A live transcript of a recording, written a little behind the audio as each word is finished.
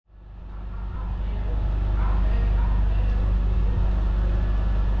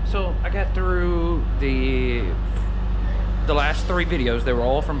So I got through the last 3 videos. They were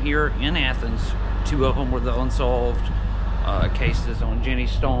all from here in Athens. 2 of them were the unsolved cases on Jenny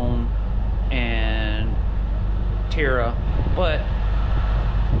Stone and Tara. But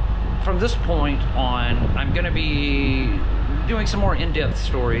from this point on, I'm going to be doing some more in-depth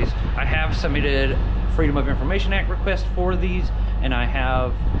stories. I have submitted Freedom of Information Act requests for these, and I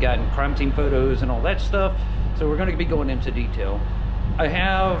have gotten crime scene photos and all that stuff. So we're going to be going into detail. I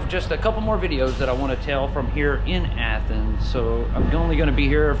have just a couple more videos that I want to tell from here in Athens, so I'm only going to be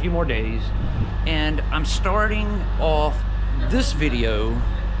here a few more days. And I'm starting off this video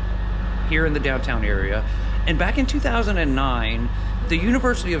here in the downtown area. And back in 2009, the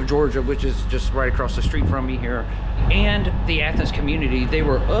University of Georgia, which is just right across the street from me here, and the Athens community, they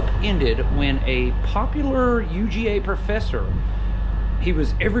were upended when a popular UGA professor, he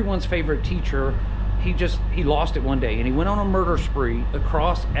was everyone's favorite teacher, he lost it one day, and he went on a murder spree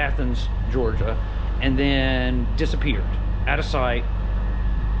across Athens, Georgia, and then disappeared out of sight.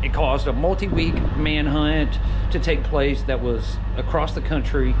 It caused a multi-week manhunt to take place that was across the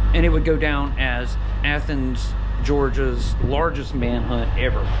country, and it would go down as Athens, Georgia's largest manhunt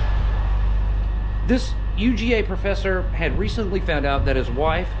ever. This UGA professor had recently found out that his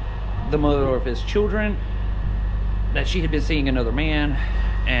wife, the mother of his children, that she had been seeing another man,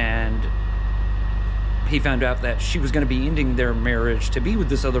 and he found out that she was going to be ending their marriage to be with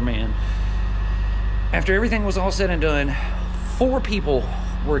this other man. After everything was all said and done, 4 people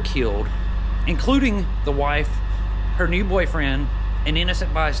were killed, including the wife, her new boyfriend, an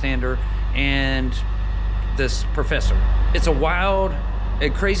innocent bystander, and this professor. It's a wild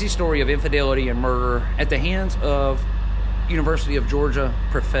and crazy story of infidelity and murder at the hands of University of Georgia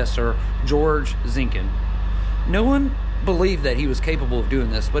professor George Zinkhan. No one believed that he was capable of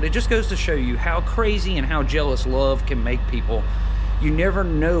doing this, but it just goes to show you how crazy and how jealous love can make people. You never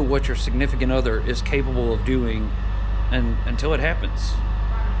know what your significant other is capable of doing until it happens.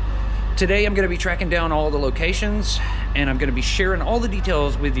 Today I'm going to be tracking down all the locations, and I'm going to be sharing all the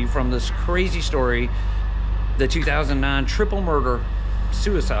details with you from this crazy story, the 2009 triple murder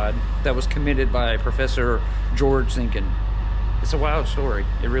suicide that was committed by Professor George Zinkhan. It's a wild story.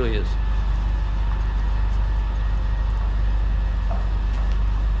 It really is.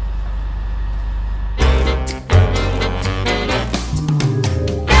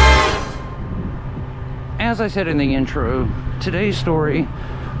 As I said in the intro, today's story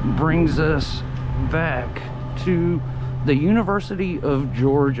brings us back to the University of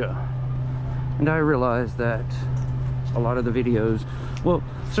Georgia. And I realize that a lot of the videos, well,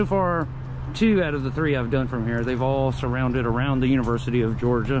 so far 2 out of the 3 I've done from here, they've all surrounded around the University of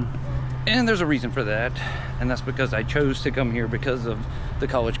Georgia. And there's a reason for that, and that's because I chose to come here because of the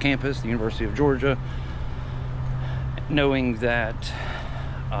college campus, the University of Georgia, knowing that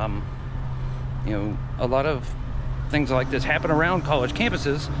you know, a lot of things like this happen around college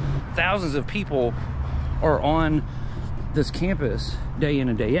campuses. Thousands of people are on this campus day in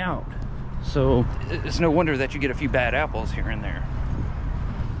and day out. So it's no wonder that you get a few bad apples here and there.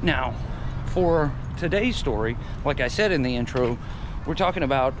 Now, for today's story, like I said in the intro, we're talking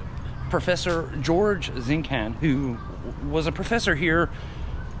about Professor George Zinkhan, who was a professor here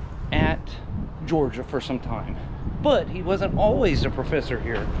at Georgia for some time. But he wasn't always a professor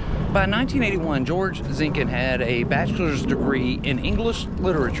here. By 1981, George Zinkhan had a bachelor's degree in English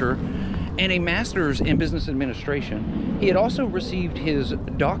literature and a master's in business administration. He had also received his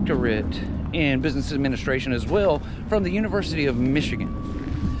doctorate in business administration as well from the University of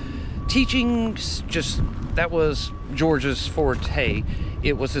Michigan. Teaching, that was George's forte.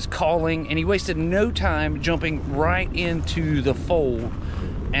 It was his calling, and he wasted no time jumping right into the fold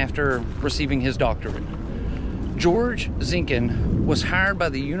after receiving his doctorate. George Zinkhan was hired by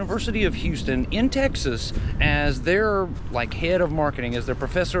the University of Houston in Texas as their head of marketing, as their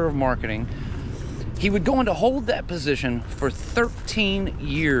professor of marketing. He would go on to hold that position for 13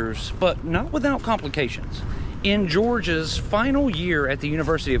 years, but not without complications. In George's final year at the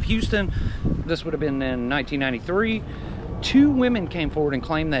University of Houston, this would have been in 1993, 2 women came forward and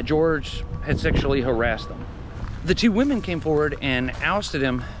claimed that George had sexually harassed them. The 2 women came forward and ousted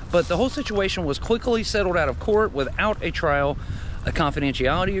him, but the whole situation was quickly settled out of court without a trial. A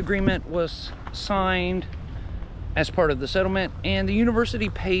confidentiality agreement was signed as part of the settlement, and the university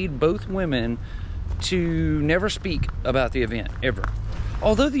paid both women to never speak about the event, ever.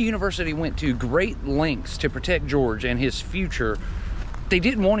 Although the university went to great lengths to protect George and his future, they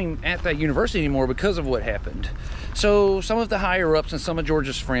didn't want him at that university anymore because of what happened. So some of the higher ups and some of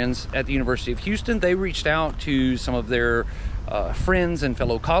George's friends at the University of Houston, they reached out to some of their friends and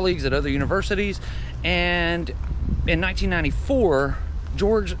fellow colleagues at other universities, and in 1994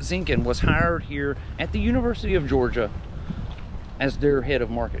 George Zinkhan was hired here at the University of Georgia as their head of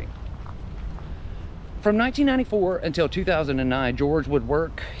marketing. From 1994 until 2009, George would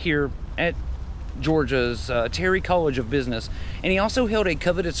work here at Georgia's Terry College of Business, and he also held a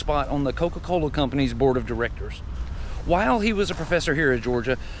coveted spot on the Coca-Cola Company's board of directors. While he was a professor here at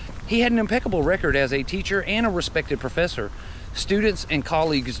Georgia, he had an impeccable record as a teacher and a respected professor. Students and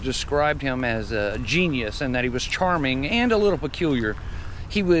colleagues described him as a genius and that he was charming and a little peculiar.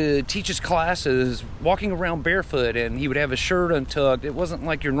 He would teach his classes walking around barefoot, and he would have his shirt untucked. It wasn't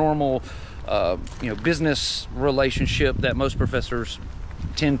like your normal business relationship that most professors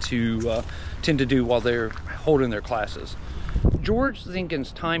tend to do while they're holding their classes. George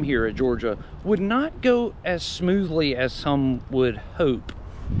Zinkhan's time here at Georgia would not go as smoothly as some would hope.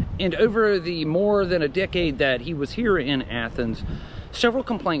 And over the more than a decade that he was here in Athens, several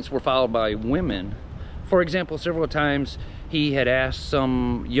complaints were filed by women. For example, several times he had asked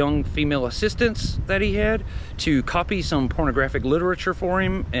some young female assistants that he had to copy some pornographic literature for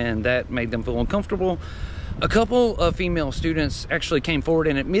him, and that made them feel uncomfortable. A couple of female students actually came forward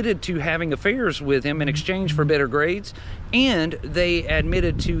and admitted to having affairs with him in exchange for better grades, and they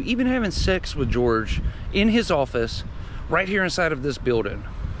admitted to even having sex with George in his office right here inside of this building.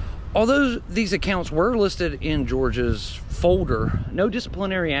 Although these accounts were listed in George's folder, no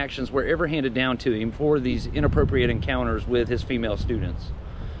disciplinary actions were ever handed down to him for these inappropriate encounters with his female students.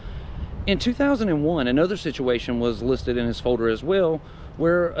 In 2001, another situation was listed in his folder as well,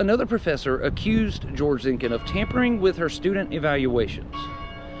 where another professor accused George Zinkhan of tampering with her student evaluations.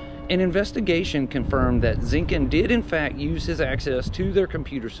 An investigation confirmed that Zinkhan did in fact use his access to their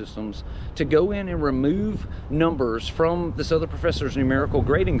computer systems to go in and remove numbers from this other professor's numerical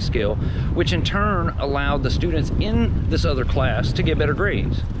grading scale, which in turn allowed the students in this other class to get better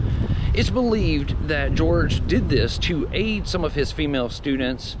grades. It's believed that George did this to aid some of his female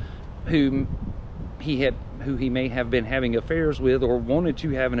students who he may have been having affairs with or wanted to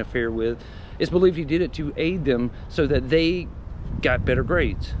have an affair with. It's believed he did it to aid them so that they got better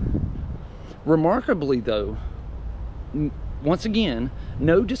grades. Remarkably though, once again,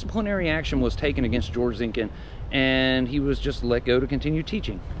 no disciplinary action was taken against George Zinkhan, and he was just let go to continue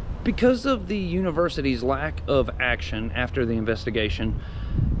teaching. Because of the university's lack of action after the investigation,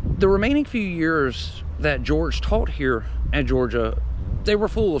 the remaining few years that George taught here at Georgia, they were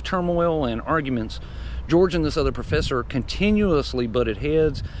full of turmoil and arguments. George and this other professor continuously butted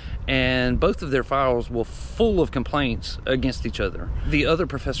heads, and both of their files were full of complaints against each other. The other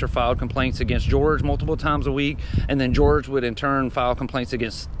professor filed complaints against George multiple times a week, and then George would in turn file complaints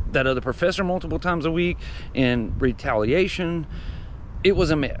against that other professor multiple times a week in retaliation. It was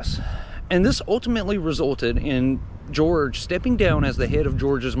a mess. And this ultimately resulted in George stepping down as the head of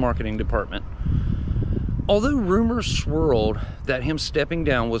Georgia's marketing department. Although rumors swirled that him stepping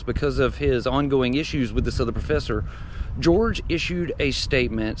down was because of his ongoing issues with this other professor, George issued a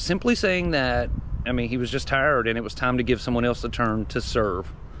statement simply saying that, he was just tired and it was time to give someone else a turn to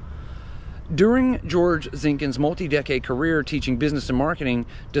serve. During George Zinkhan's multi-decade career teaching business and marketing,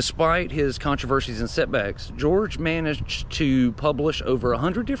 despite his controversies and setbacks, George managed to publish over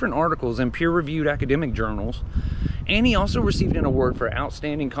 100 different articles in peer-reviewed academic journals, and he also received an award for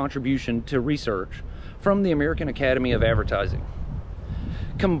outstanding contribution to research from the American Academy of Advertising.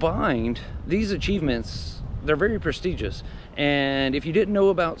 Combined, these achievements, they're very prestigious, and if you didn't know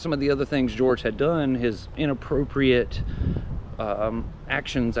about some of the other things George had done, his inappropriate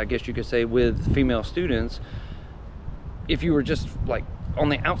actions, I guess you could say, with female students, if you were just like on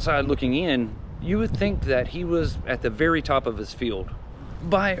the outside looking in, you would think that he was at the very top of his field.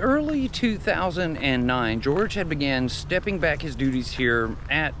 By early 2009, George had began stepping back his duties here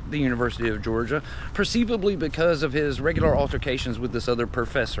at the University of Georgia, perceivably because of his regular altercations with this other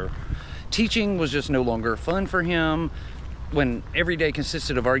professor. Teaching was just no longer fun for him. When every day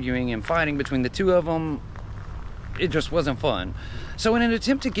consisted of arguing and fighting between the two of them, it just wasn't fun. So in an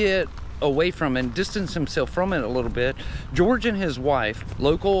attempt to get away from and distance himself from it a little bit, George and his wife,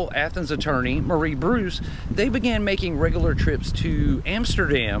 local Athens attorney Marie Bruce, they began making regular trips to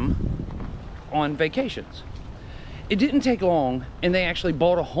Amsterdam on vacations. It didn't take long, and they actually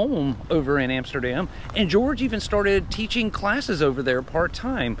bought a home over in Amsterdam, and George even started teaching classes over there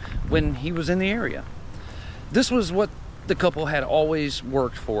part-time when he was in the area. This was what the couple had always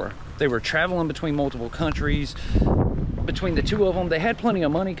worked for. They were traveling between multiple countries. Between the two of them, they had plenty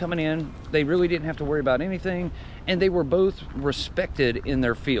of money coming in. They really didn't have to worry about anything, and they were both respected in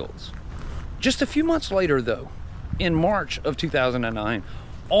their fields. Just a few months later, though, in March of 2009,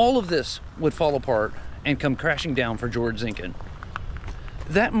 all of this would fall apart and come crashing down for George Zinkhan.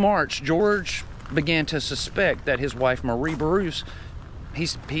 That March, George began to suspect that his wife, Marie Bruce,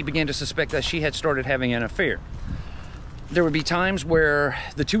 he began to suspect that she had started having an affair. There would be times where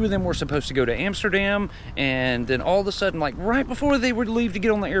the two of them were supposed to go to Amsterdam, and then all of a sudden, like right before they would leave to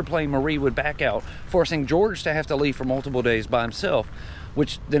get on the airplane, Marie would back out, forcing George to have to leave for multiple days by himself,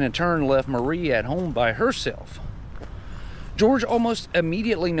 which then in turn left Marie at home by herself. George almost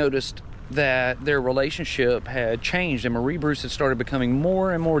immediately noticed that their relationship had changed, and Marie Bruce had started becoming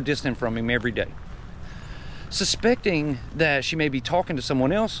more and more distant from him every day. Suspecting that she may be talking to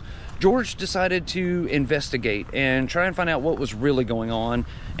someone else, George decided to investigate and try and find out what was really going on,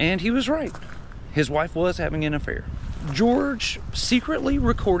 and he was right. His wife was having an affair. George secretly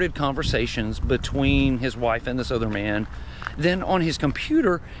recorded conversations between his wife and this other man. Then on his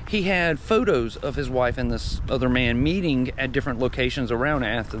computer, he had photos of his wife and this other man meeting at different locations around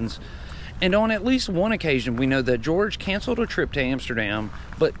Athens. And on at least one occasion, we know that George canceled a trip to Amsterdam,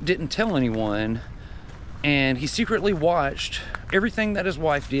 but didn't tell anyone. And he secretly watched everything that his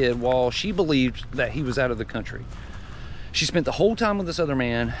wife did while she believed that he was out of the country. She spent the whole time with this other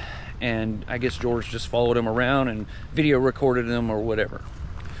man, and I guess George just followed him around and video recorded him or whatever.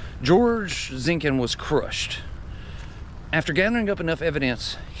 George Zinkhan was crushed. After gathering up enough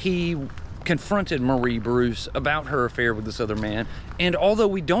evidence, he confronted Marie Bruce about her affair with this other man. And although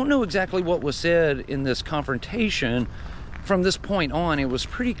we don't know exactly what was said in this confrontation, from this point on, it was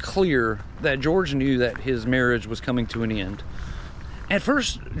pretty clear that George knew that his marriage was coming to an end. At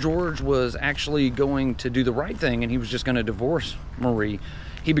first, George was actually going to do the right thing, and he was just going to divorce Marie.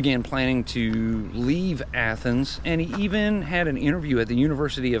 He began planning to leave Athens, and he even had an interview at the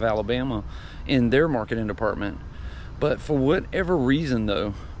University of Alabama in their marketing department. But for whatever reason,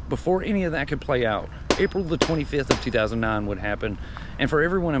 though, before any of that could play out, April the 25th of 2009 would happen, and for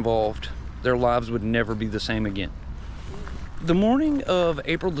everyone involved, their lives would never be the same again. The morning of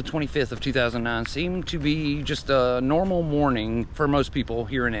April the 25th of 2009 seemed to be just a normal morning for most people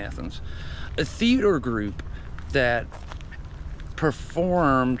here in Athens. A theater group that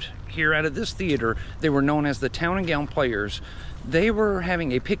performed here out of this theater, they were known as the Town and Gown Players. They were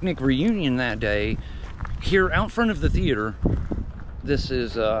having a picnic reunion that day here out front of the theater. This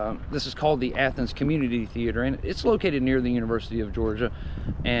is called the Athens Community Theater, and it's located near the University of Georgia.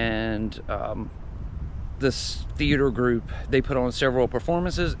 And this theater group, they put on several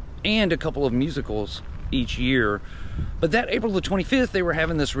performances and a couple of musicals each year. But that April the 25th, they were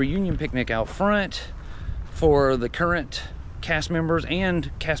having this reunion picnic out front for the current cast members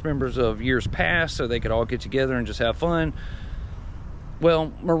and cast members of years past, so they could all get together and just have fun.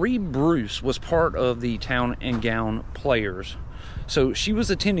 Well, Marie Bruce was part of the Town and Gown Players, so she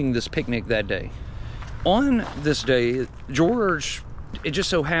was attending this picnic that day. On this day, George, it just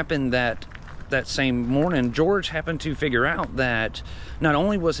so happened that same morning, George happened to figure out that not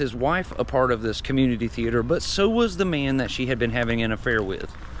only was his wife a part of this community theater, but so was the man that she had been having an affair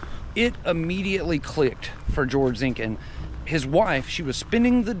with. It immediately clicked for George Zinkhan. His wife, she was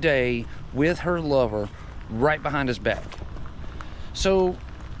spending the day with her lover right behind his back. So,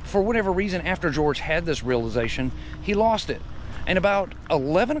 for whatever reason, after George had this realization, he lost it. And about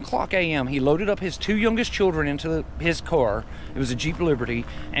 11 o'clock a.m., he loaded up his two youngest children into his car. It was a Jeep Liberty,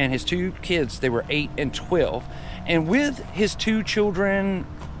 and his two kids, they were 8 and 12. And with his two children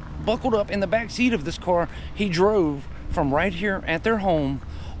buckled up in the back seat of this car, he drove from right here at their home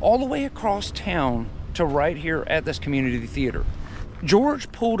all the way across town to right here at this community theater.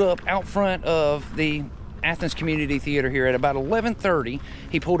 George pulled up out front of the Athens Community Theater here at about 11:30.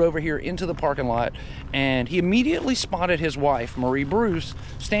 He pulled over here into the parking lot, and he immediately spotted his wife, Marie Bruce,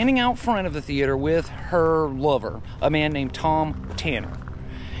 standing out front of the theater with her lover, a man named Tom Tanner.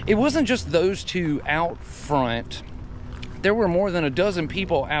 It wasn't just those two out front. There were more than a dozen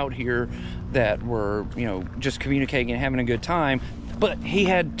people out here that were, just communicating and having a good time, but he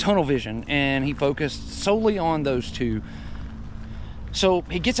had tunnel vision, and he focused solely on those two. So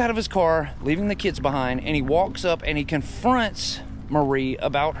he gets out of his car, leaving the kids behind, and he walks up and he confronts Marie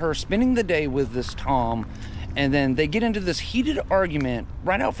about her spending the day with this Tom. And then they get into this heated argument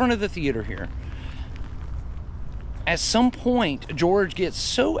right out front of the theater here. At some point, George gets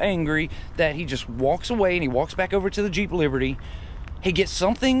so angry that he just walks away, and he walks back over to the Jeep Liberty. He gets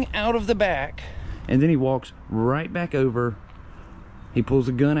something out of the back, and then he walks right back over. He pulls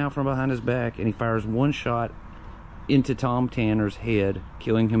a gun out from behind his back, and he fires one shot into Tom Tanner's head,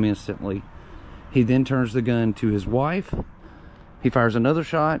 killing him instantly. He then turns the gun to his wife. He fires another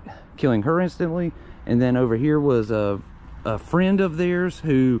shot, killing her instantly. And then over here was a friend of theirs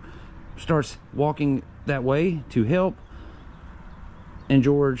who starts walking that way to help. And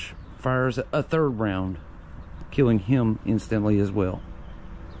George fires a third round, killing him instantly as well.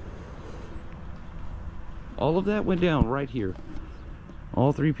 All of that went down right here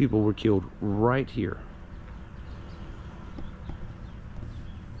All 3 people were killed right here.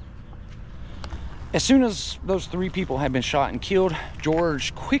 As soon as those 3 people had been shot and killed,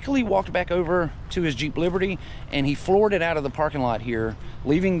 George quickly walked back over to his Jeep Liberty and he floored it out of the parking lot here,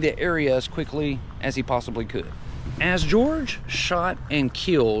 leaving the area as quickly as he possibly could. As George shot and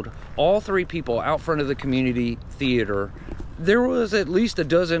killed all 3 people out front of the community theater, there was at least a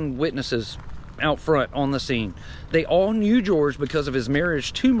dozen witnesses out front on the scene. They all knew George because of his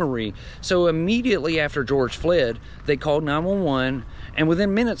marriage to Marie, so immediately after George fled, they called 911, and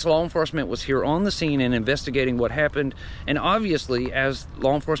within minutes law enforcement was here on the scene and investigating what happened. And obviously, as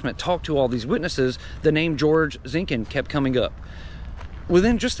law enforcement talked to all these witnesses, the name George Zinkhan kept coming up.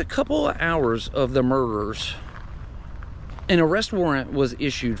 Within just a couple of hours of the murders, an arrest warrant was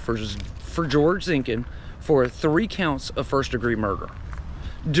issued for George Zinkhan for 3 counts of first-degree murder.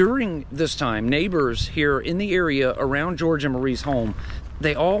 During this time, neighbors here in the area around George and Marie's home,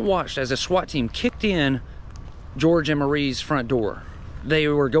 they all watched as a SWAT team kicked in George and Marie's front door. They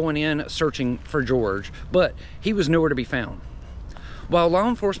were going in searching for George, but he was nowhere to be found. While law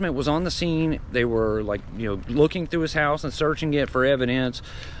enforcement was on the scene, they were looking through his house and searching it for evidence.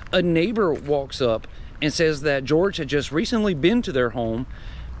 A neighbor walks up and says that George had just recently been to their home.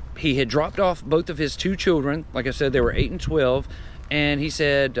 He had dropped off both of his 2 children. Like I said, they were 8 and 12. And he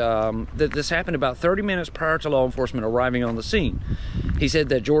said that this happened about 30 minutes prior to law enforcement arriving on the scene. He said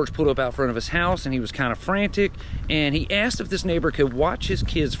that George pulled up out front of his house and he was kind of frantic, and he asked if this neighbor could watch his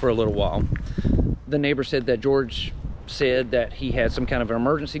kids for a little while. The neighbor said that George said that he had some kind of an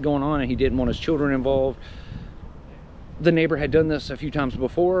emergency going on and he didn't want his children involved. The neighbor had done this a few times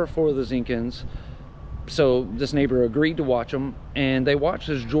before for the Zinkhans, so this neighbor agreed to watch them, and they watched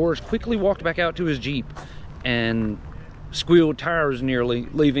as George quickly walked back out to his Jeep and squealed tires nearly,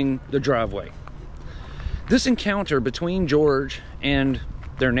 leaving the driveway. This encounter between George and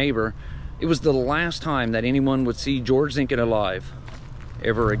their neighbor, it was the last time that anyone would see George Zinkhan alive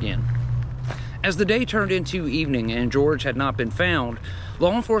ever again. As the day turned into evening and George had not been found,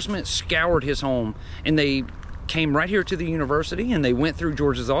 law enforcement scoured his home, and they came right here to the university and they went through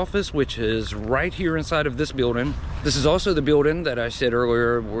George's office, which is right here inside of this building. This is also the building that I said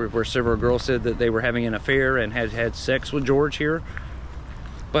earlier where several girls said that they were having an affair and had had sex with George here.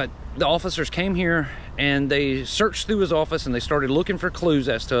 But the officers came here and they searched through his office and they started looking for clues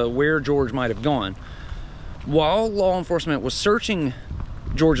as to where George might have gone. While law enforcement was searching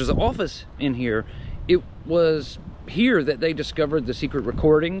George's office in here, it was here that they discovered the secret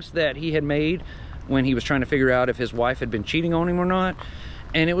recordings that he had made when he was trying to figure out if his wife had been cheating on him or not.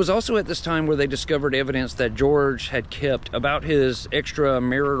 And it was also at this time where they discovered evidence that George had kept about his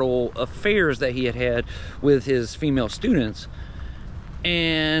extramarital affairs that he had had with his female students.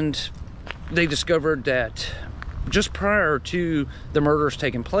 And they discovered that just prior to the murders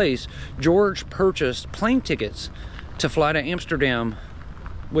taking place, George purchased plane tickets to fly to Amsterdam,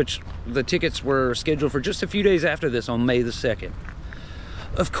 which the tickets were scheduled for just a few days after this on May the 2nd.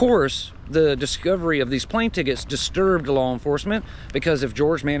 Of course, the discovery of these plane tickets disturbed law enforcement, because if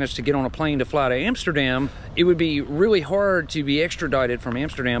George managed to get on a plane to fly to Amsterdam, it would be really hard to be extradited from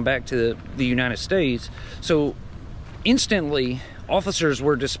Amsterdam back to the United States. So instantly, officers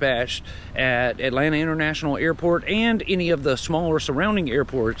were dispatched at Atlanta International Airport and any of the smaller surrounding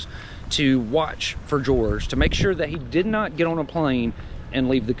airports to watch for George, to make sure that he did not get on a plane and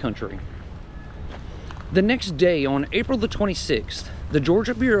leave the country. The next day, on April the 26th, the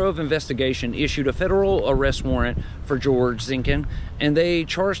Georgia Bureau of Investigation issued a federal arrest warrant for George Zinkhan, and they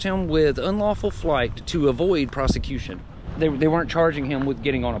charged him with unlawful flight to avoid prosecution. They weren't charging him with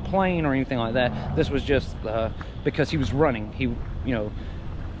getting on a plane or anything like that. This was just because he was running.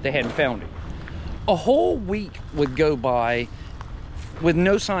 They hadn't found him. A whole week would go by with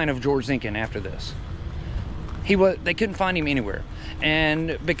no sign of George Zinkhan after this. They couldn't find him anywhere.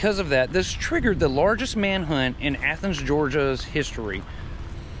 And because of that, this triggered the largest manhunt in Athens, Georgia's history.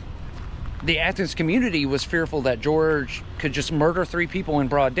 The Athens community was fearful that George could just murder 3 people in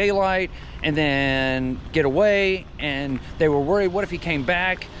broad daylight and then get away, and they were worried, what if he came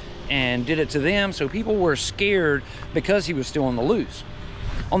back and did it to them? So people were scared because he was still on the loose.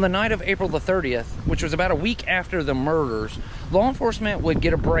 On the night of April the 30th, which was about a week after the murders, law enforcement would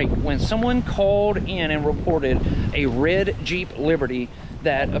get a break when someone called in and reported a red Jeep Liberty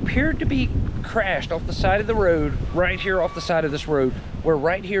that appeared to be crashed off the side of the road, right here off the side of this road. We're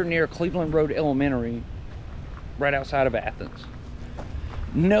right here near Cleveland Road Elementary, right outside of Athens.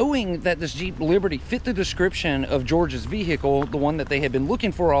 Knowing that this Jeep Liberty fit the description of George's vehicle, the one that they had been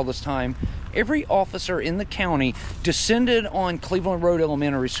looking for all this time, every officer in the county descended on Cleveland Road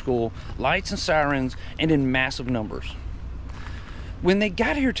Elementary School, lights and sirens, and in massive numbers. When they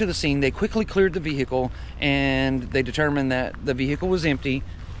got here to the scene, they quickly cleared the vehicle, and they determined that the vehicle was empty.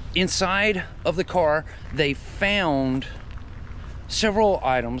 Inside of the car, they found several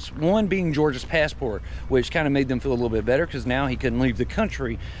items, one being George's passport, which kind of made them feel a little bit better because now he couldn't leave the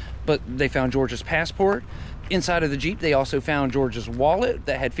country. But they found George's passport. Inside of the Jeep, they also found George's wallet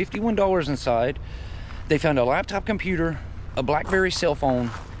that had $51 inside. They found a laptop computer, a BlackBerry cell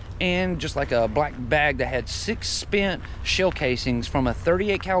phone, and just like a black bag that had 6 spent shell casings from a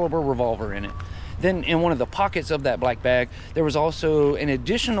 .38 caliber revolver in it. Then in one of the pockets of that black bag, there was also an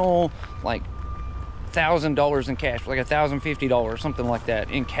additional like $1,000 in cash, like $1,050, something like that,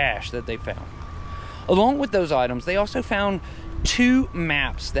 in cash that they found. Along with those items, they also found 2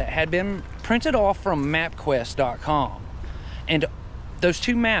 maps that had been printed off from MapQuest.com. And those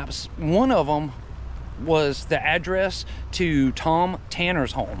 2 maps, one of them was the address to Tom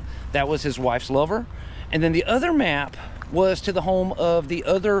Tanner's home. That was his wife's lover. And then the other map was to the home of the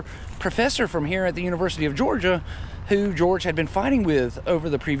other professor from here at the University of Georgia who George had been fighting with over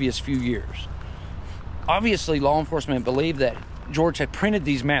the previous few years. Obviously, law enforcement believed that George had printed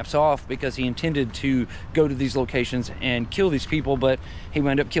these maps off because he intended to go to these locations and kill these people, but he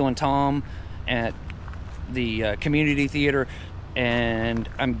wound up killing Tom at the community theater, and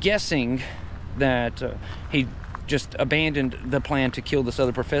I'm guessing that he just abandoned the plan to kill this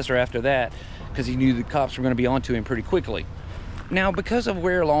other professor after that because he knew the cops were going to be onto him pretty quickly. Now, because of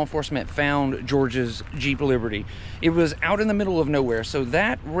where law enforcement found George's Jeep Liberty, it was out in the middle of nowhere, so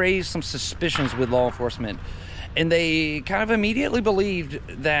that raised some suspicions with law enforcement, and they kind of immediately believed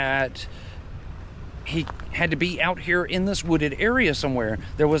that he had to be out here in this wooded area somewhere.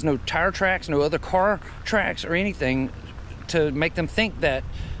 There was no tire tracks, no other car tracks or anything to make them think that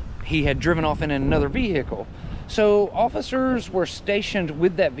he had driven off in another vehicle. So officers were stationed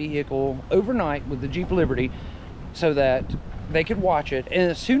with that vehicle overnight with the Jeep Liberty so that they could watch it.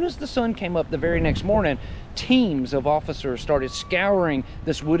 And as soon as the sun came up the very next morning, teams of officers started scouring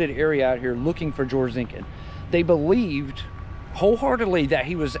this wooded area out here looking for George Zinkhan. They believed wholeheartedly that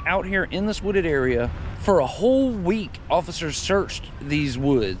he was out here in this wooded area. For a whole week, officers searched these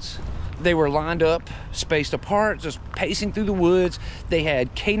woods. They were lined up, spaced apart, just pacing through the woods. They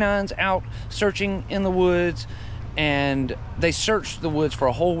had canines out searching in the woods, and they searched the woods for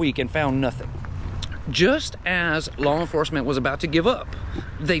a whole week and found nothing. Just as law enforcement was about to give up,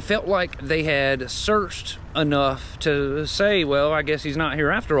 they felt like they had searched enough to say, well, I guess he's not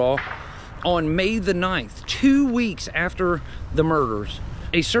here after all. On May the 9th, 2 weeks after the murders,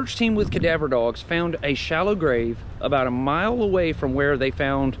 a search team with cadaver dogs found a shallow grave about a mile away from where they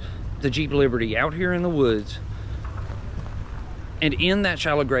found the Jeep Liberty, out here in the woods. And in that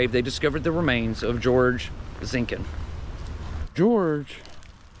shallow grave, they discovered the remains of George Zinkhan. George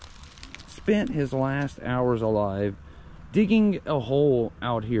spent his last hours alive digging a hole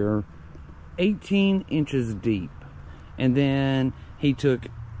out here 18 inches deep, and then he took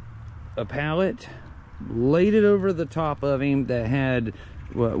a pallet, laid it over the top of him that had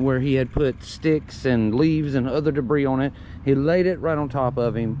where he had put sticks and leaves and other debris on it. He laid it right on top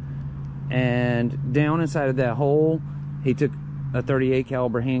of him, and down inside of that hole he took a .38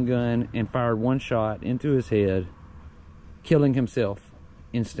 caliber handgun and fired 1 shot into his head, killing himself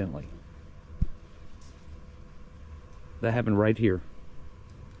instantly. That happened right here.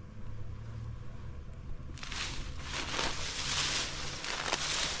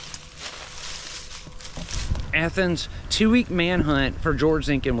 Athens' 2-week manhunt for George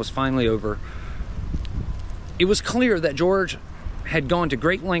Zinkhan was finally over. It was clear that George had gone to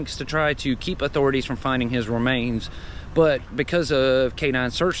great lengths to try to keep authorities from finding his remains, but because of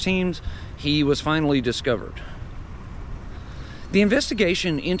K9 search teams, he was finally discovered. The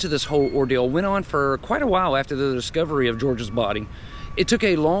investigation into this whole ordeal went on for quite a while after the discovery of George's body. It took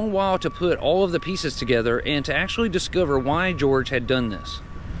a long while to put all of the pieces together and to actually discover why George had done this.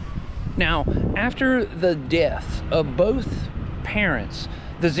 Now, after the death of both parents,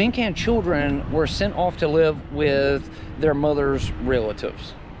 the Zinkhan children were sent off to live with their mother's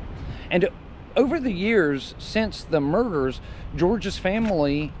relatives. And over the years since the murders, George's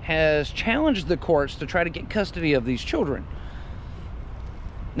family has challenged the courts to try to get custody of these children.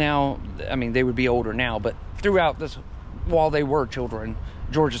 Now, I mean, they would be older now, but throughout this, while they were children,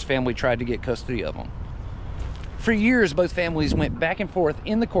 George's family tried to get custody of them. For years, both families went back and forth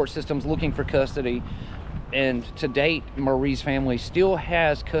in the court systems looking for custody, and to date, Marie's family still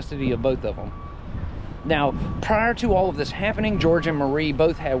has custody of both of them. Now, prior to all of this happening, George and Marie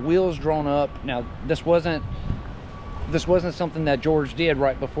both had wills drawn up. Now, this wasn't something that George did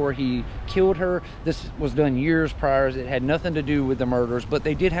right before he killed her. This was done years prior. It had nothing to do with the murders, but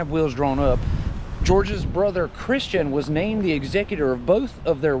they did have wills drawn up George's brother Christian was named the executor of both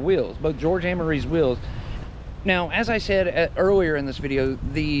of their wills, both George and Marie's wills. Now, as I said earlier in this video,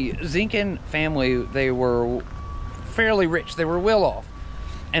 the Zinkhan family, they were fairly rich. They were well off.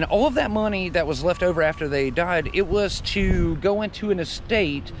 And all of that money that was left over after they died, it was to go into an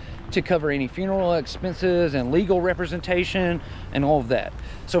estate to cover any funeral expenses and legal representation and all of that.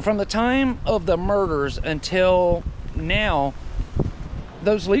 So from the time of the murders until now,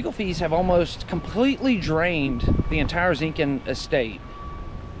 those legal fees have almost completely drained the entire Zinkhan estate.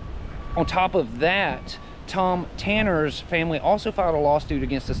 On top of that, Tom Tanner's family also filed a lawsuit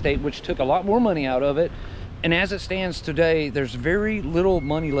against the state, which took a lot more money out of it. And as it stands today, there's very little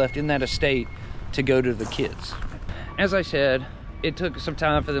money left in that estate to go to the kids. As I said, it took some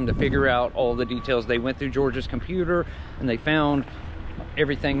time for them to figure out all the details. They went through George's computer and they found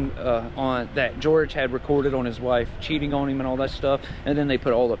everything on that George had recorded on his wife cheating on him and all that stuff. And then they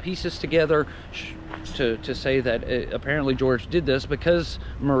put all the pieces together to say that apparently George did this because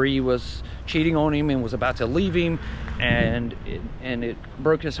Marie was cheating on him and was about to leave him, and it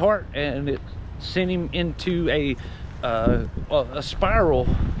broke his heart, and it sent him into a spiral,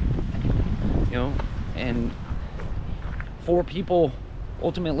 you know. And 4 people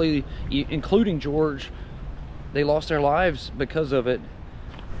ultimately, including George, they lost their lives because of it.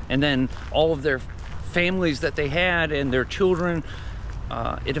 And then all of their families that they had and their children,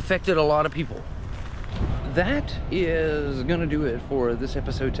 it affected a lot of people. That is gonna do it for this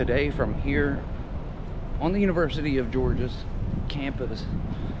episode today from here on the University of Georgia's campus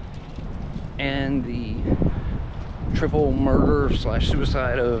and the triple murder /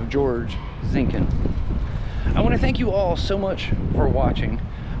 suicide of George Zinkhan. I want to thank you all so much for watching.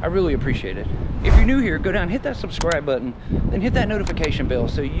 I really appreciate it. If you're new here, go down, hit that subscribe button, then hit that notification bell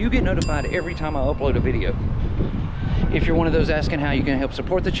so you get notified every time I upload a video. If you're one of those asking how you can help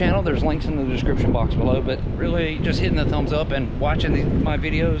support the channel, there's links in the description box below, but really just hitting the thumbs up and watching my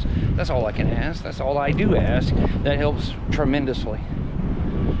videos, that's all I can ask. That's all I do ask. That helps tremendously.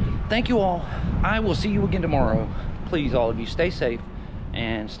 Thank you all. I will see you again tomorrow. Please, all of you, stay safe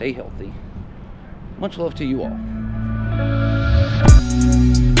and stay healthy. Much love to you all.